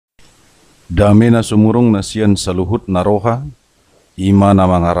Damena sumurong nasian saluhut naroha, ima na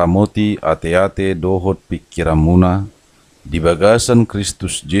mangaramoti ate-ate dohot pikiramuna, di bagasan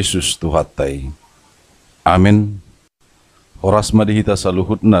Kristus Yesus Tuhatai. Amin. Horas madihita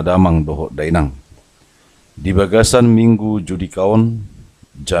saluhut na damang dohot dainang. Di bagasan Minggu Judikaon,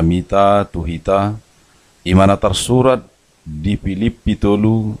 Jamita tuhita, imana tersurat di Pilippi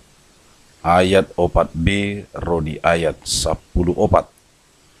tolu, ayat 4b rodi ayat 14.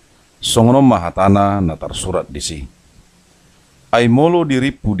 Songono mahatana na tersurat disi. Ay molo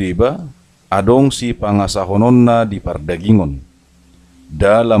diripu deba, adong si pangasahononna di pardagingon.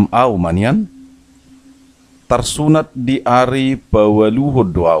 Dalam au manian, tersunat di ari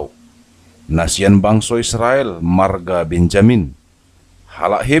pawaluhod doau. Nasian bangso Israel marga Benjamin.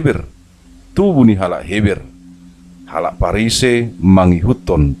 Halak heber, tubuni halak heber. Halak parise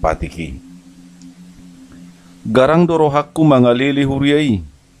mangihuton patiki. Garang dorohaku mangalili huriai.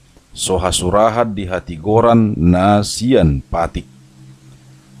 Sohasurahat di hati goran nasian patik.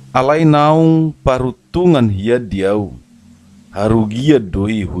 Alai naung paruntungan hiad diau. Harugia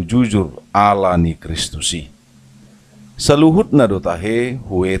doi hujujur ala ni Kristusi. Saluhut na dotahe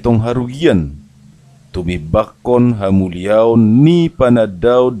huetong harugian. Tumibakon hamuliaon ni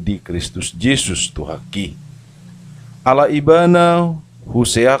panadaw di Kristus Yesus tuhaki. Ala ibana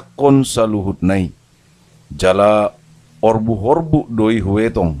huseakon saluhut nai. Jala orbu-horbu doi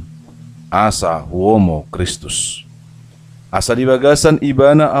huetong. Asa huomo Kristus. Asa di bagasan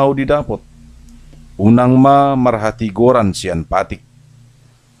ibana au di dapot. Unang ma marhati goran sian patik.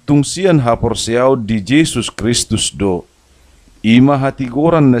 Tungsian hapor siau di Yesus Kristus do. Ima hati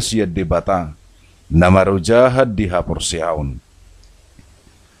goran na siya debata. Namaro jahat di hapor siaun.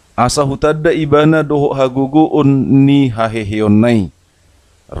 Asa hutadda ibana doho haguguun ni haheheon nai.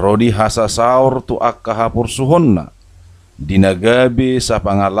 Rodi hasa saur tu akka hapor suhonna. Dinagabe sa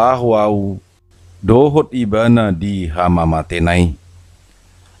pangalahwaw, dohot ibana di hamamatenay.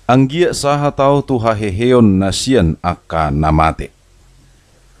 Anggia saha tau tu haheheon nasian akka namate.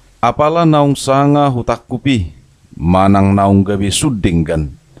 Apala naung sanga hutakkupi, manang naung gabe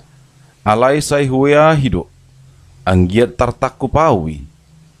sudinggan. Alay say huya hido, anggiat tartakkupawi,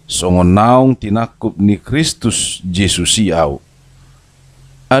 songon naung tinakkup ni Kristus Yesus siaw.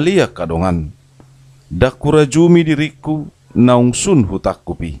 Alia kadongan, dakurajumi diriku naung sun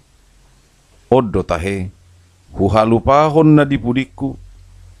hutakkupi. Oddo tahe, huhalupahon na dipudiku,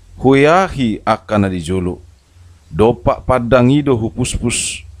 huyahi akan na dijolo. Dopak padangido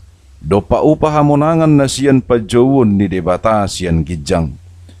hupuspus, dopak upah hamonangan na siyan pajawon ni debata siyan gijang.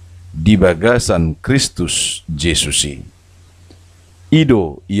 Di bagasan Kristus Yesusi.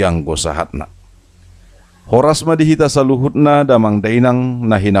 Ido yang gosahatna. Horas madihita saluhutna damang dainang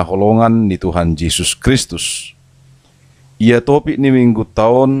na hinaholongan ni Tuhan Yesus Kristus. Ia topik ni minggu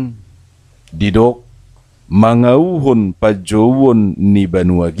tahun didok Mangauhon Panjouon ni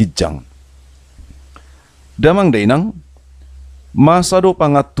Banua Ginjang. Damang dainang Masa do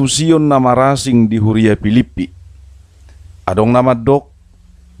pangantusion namarasing dihuria Pilippi. Adong namandok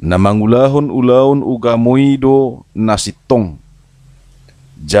namangulahon ulaon ugamoi do nasintong.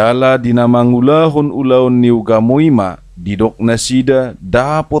 Jala dinamangulahon ulaon ni ugamoima didok nasida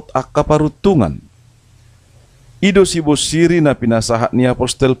dapot angka paruntungan. Ido sibonsiri na pinasahat ni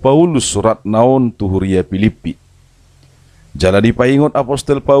Apostel Paulus surat naon tuhuria Pilippi. Jala dipaingot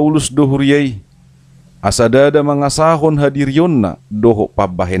Apostel Paulus dohuriai. Asadada mangasahon hadirionna doho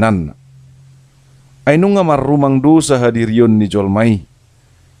pabahenan. Ainu nga marumang dosa hadirion ni jolmai.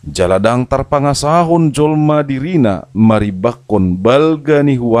 Jaladang tarpangasahon jolma dirina maribakon balga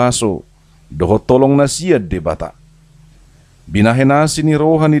ni huwaso doho tolong nasiad debata. Binahenasi ni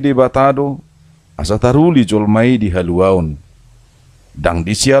rohani debatado asa taruli jolmai di haluaon. Dang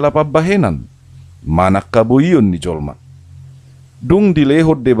disiala pabahenan manak kabuyon ni jolma. Dung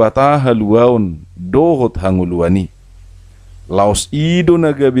dilehot debata haluaon dohot hanguluani. Laos ido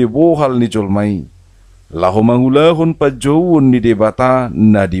nagabe bohal ni jolmai. Laho Mangauhon Panjouon ni debata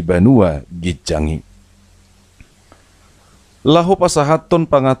na di Banua Ginjang. Laho pasahaton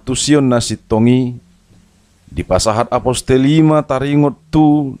pangantusion nasitongi di pasahat Apostel 5 taringot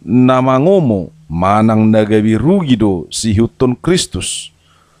tu namangomo manang nagabi rugi do si huton Kristus.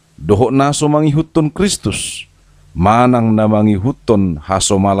 Doho naso mangihuton Kristus manang namangihuton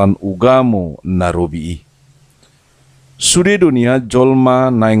hasomalan ugamo na robii. Sude dunia jolma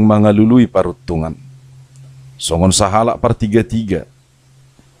naing mangalului paruntungan. Songon sahala par 3-3.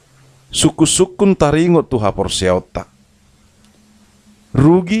 Suku-sukun taringot tu hapor seota.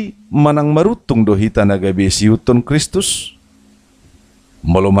 Rugi manang marutung dohita nagabe siuton Kristus.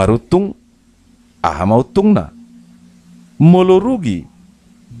 Molo marutung aha mautung na. Molo rugi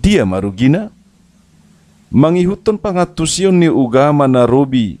Dia marugina mangihuton pangantusion ni ugama na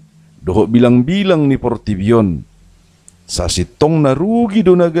robi doho bilang-bilang ni portibion sasitong na rugi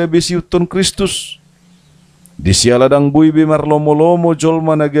do nagabe siuton Kristus di sialadang buibe marlomo-lomo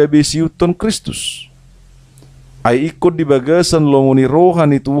jolma nagabe siuton Kristus ay ikut di bagasan lomo ni rohan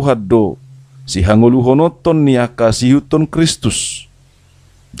ni Tuhad do si hanguluhonoton ni akasiuton Kristus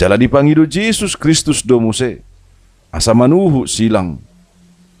jala dipangido Yesus Kristus do muse asa manuhu silang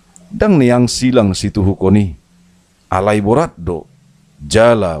dang niyang silang situhu koni alay borat do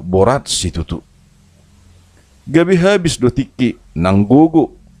jala borat situtu gabi habis do tiki nang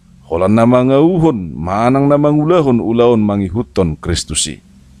gogo holan na Mangauhon manang namangulahon ulaon mangihuton Kristusi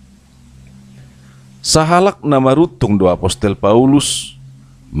sahalak na marutong do Apostel Paulus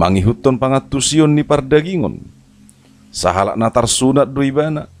mangihuton pangantusion ni pardagingon sahalak na tarsunat do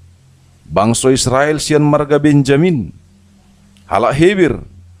ibana bangso Israel sian marga Benjamin halak Hebir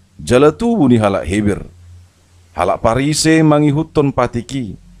jala tubuh ni halak Hebir halak Parise mangihuton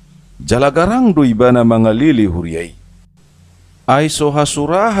patiki jala garang do ibana mangalili huriai ay soha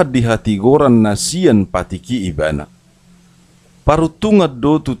surahat di hati goran nasian patiki ibana parutungat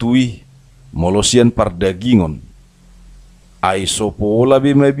do tutui molosian pardagingon ay sopola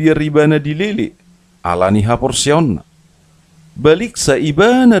be mabiar ibana dilele alani haporsionna balik sa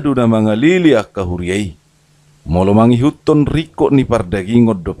ibana do na mangalili akka huriai molo mangihuton riko ni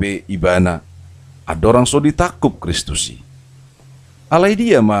pardagingon dope ibana adorang so ditakup Kristusi alay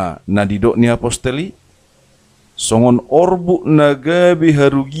dia ma na didok ni aposteli songon orbu nagabe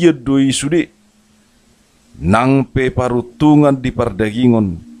harugiat doi sude nang pe parutungan di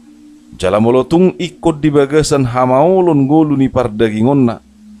pardagingon jala molotung ikut di bagasan hamaolon golu ni pardagingon na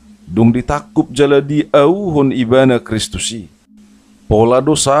dung ditakup jala di auhon ibana Kristusi pola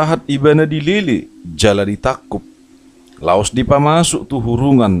do sahat ibana dilele jala ditakup laos dipamasuk tu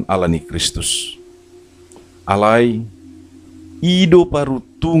hurungan alani Kristus alay ido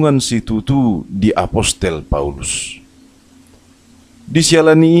parutungan situtu di Apostel Paulus di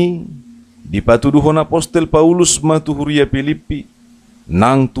sialani di patuduhon Apostel Paulus matuhuria Pilippi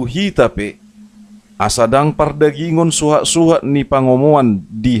nang tuhita pe asadang pardagingon suhak-suhak ni pangomoan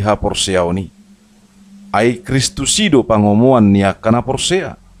di haporseaoni ay Kristusido pangomoan ni akana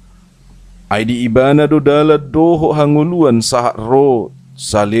porsea ay di ibana do dala doho hanguluan sahak ro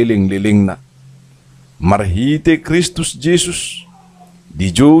saliling-liling na marhite Kristus Jesus di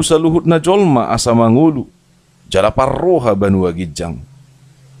jo sa luhut na jolma asa mangulu jala parroha Banua Ginjang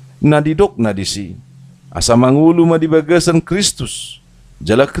na didok na disi asa mangulu madibagasan Kristus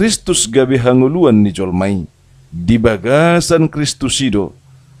jala Kristus gabe hanguluan ni jolmai di bagasan Kristusido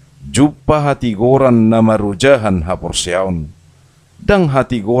juppa hati goran na marujahan haporseaon dang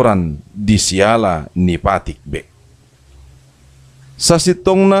hati goran di siala ni patik be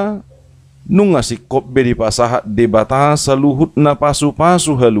sasitong na nung asikop be di pasahat de batasa luhut na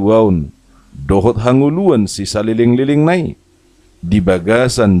pasu-pasu haluaon dohot hanguluan si saliling-liling nai di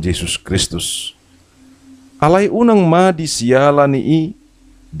bagasan Yesus Kristus alay unang ma di siala ni i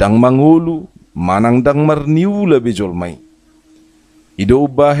dang mangulu manang dang marniula bejolmai ido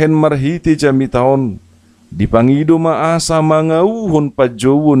ubahen marhiti jamitaon dipangido maasa Mangauhon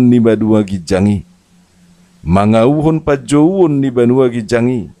Panjouon ni Banua Ginjangi Mangauhon Panjouon ni Banua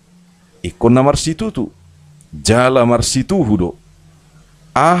Ginjangi ikon na marsitutu jala marsituhudo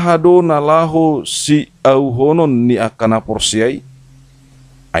ahado nalaho si auhonon ni akana porsiai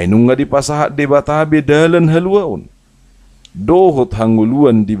ay nunga di pasahat de batabe dalan haluaon dohot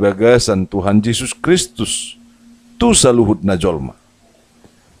hanguluan di bagasan Tuhan Yesus Kristus tu saluhut na jolma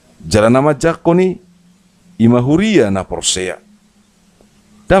jala nama jakoni imahuria na porsea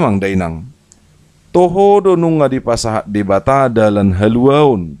damang dainang tohodo nunga di pasahat de bata dalan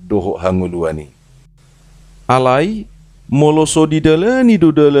haluaon doho hanguluani alay moloso di dalani do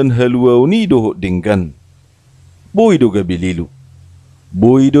dalan haluaoni doho dinggan boy do gabililu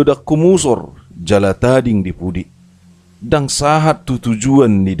boy do dak kumusor jala tading dipudi dang sahat tu tujuan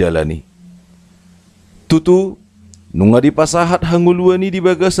ni dalani tutu nunga di pasahat hanguluani di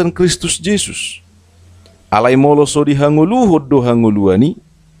bagasan Kristus Yesus alay moloso di hanguluhod do hanguluani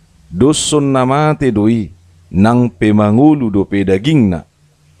doson namate doi nang pemangulu do pedaging na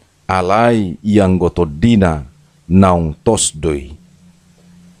alay yang gotodina naung tos doi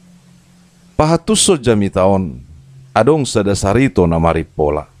pahatuso jamitaon adong sadasarito na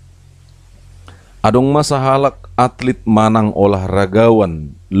maripola adong masahalak atlet manang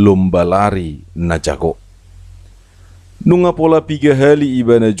olahragawan lomba lari na jago nunga pola 3 hali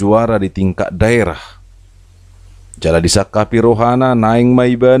ibana juara di tingkat daerah jala disakapi rohana naing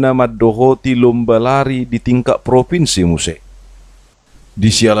maibana maddohoti lomba lari di tingkat provinsi muse Di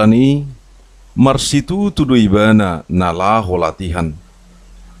sialani marsitu tudo ibana nalaho latihan.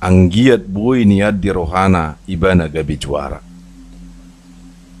 Anggiat boy niat di rohana ibana gabi juara.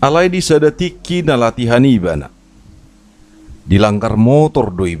 Alai di sadatiki na latihan ibana. Dilangkar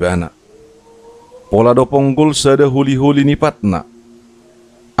motor do ibana. Pola do ponggol sada huli-huli ni patna.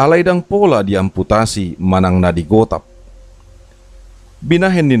 Alai dang pola diamputasi manang na digotap.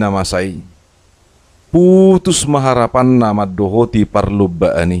 Binahen ni namasai. Putus maharapan nama dohoti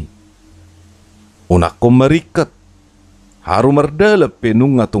parlubbaani. Unak ko marikat. Haru merdalap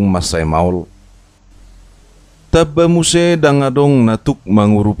penung ngatung masay maul. Tabba muse dang adong natuk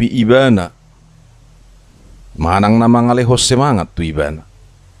mangurupi ibana. Manang namangalehos semangat tu ibana.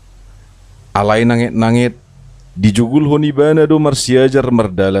 Alay nangit-nangit dijugulhon ibana do marsiajar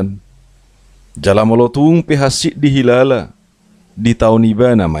merdalan. Jala molotung pehasik dihilala di tahun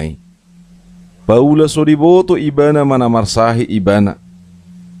ibana mai. Paula so diboto ibana manamarsahi ibana.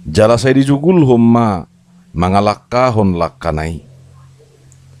 Jala saya dijugulhon ma mangalakahon lakanai.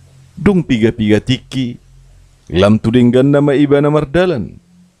 Dung piga-piga tiki lam tudinggan nama ibana mardalan.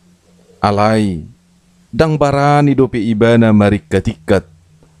 Alai dang barani dope ibana marikatikat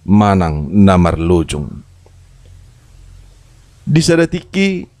manang namarlojong. Di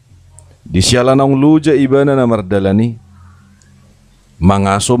sadatiki di sialanang loja ibana namardalani.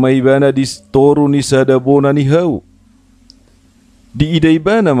 Mangaso ma ibana di toru ni sadabona ni hau. Di ida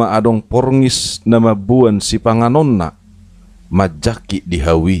ibana ma adong porngis nama buan si panganonna majaki di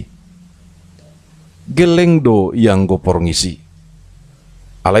hawi. Geleng do yang go porngisi.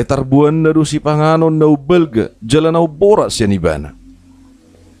 Alai tarbuan na do si panganon na ubelga jala na ubora siya ibana.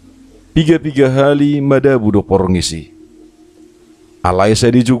 Piga-piga hali madabu do porngisi. Alai sa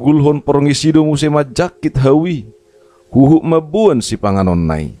dijugulhon porngisi do muse majakit hawi. Huhuk mabuan si panganon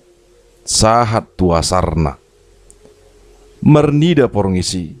nai. Sahat tuasarna. Mernida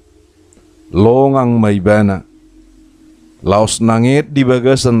porngisi. Longang maibana. Laos nangit di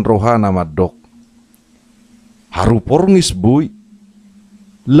bagasan rohana madok. Haru porngis boy.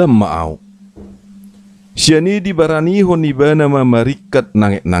 Lemma au. Siani di baranihon ibana mamarikat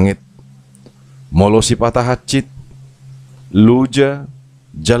nangit-nangit. Molo si patah hacit. Luja.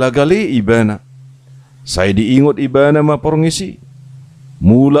 Jalagale ibana. Saya diingot ibana ma porngisi.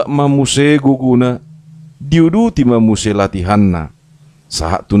 Mula mamuse guguna. Diuduti mamuse latihanna.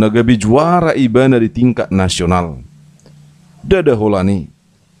 Saat tu nagabi juara ibana di tingkat nasional. Dada holani.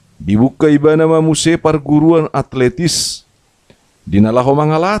 Dibuka ibana mamuse perguruan atletis. Dinalaho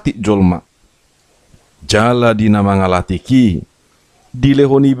mangalati jolma. Jala dinamangalatiki.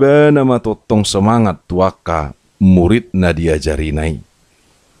 Dilehon ibana matotong semangat tuaka. Murid na diajarinai.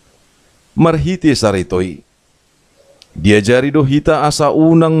 Marhiti saritoi. Diajari do hita asa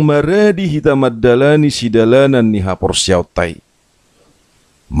unang maradi hita maddalani sidalanan ni hapor syautai.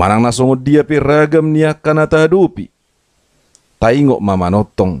 Manang nasongod dia piragam niya kanata dupi. Taingok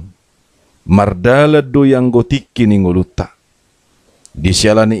mamanotong. Mardalad do yang gotiki ni nguluta. Di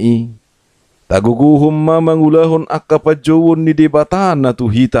sialani i. Taguguhum mamangulahon akka Panjouon ni debatan na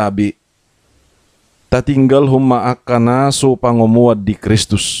tu hita abi. Tatinggal humma akka naso pangomuad di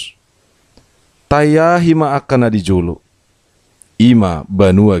Kristus. Tayahi ma akan na dijolo. Ima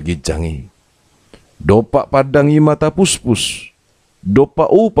Banua Ginjang. Dopak padang ima tapuspus.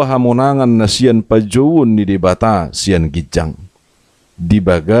 Dopak upah hamonangan na sian Panjouon ni debata sian Ginjang. Di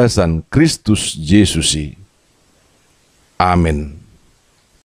bagasan Kristus Yesusi. Amin.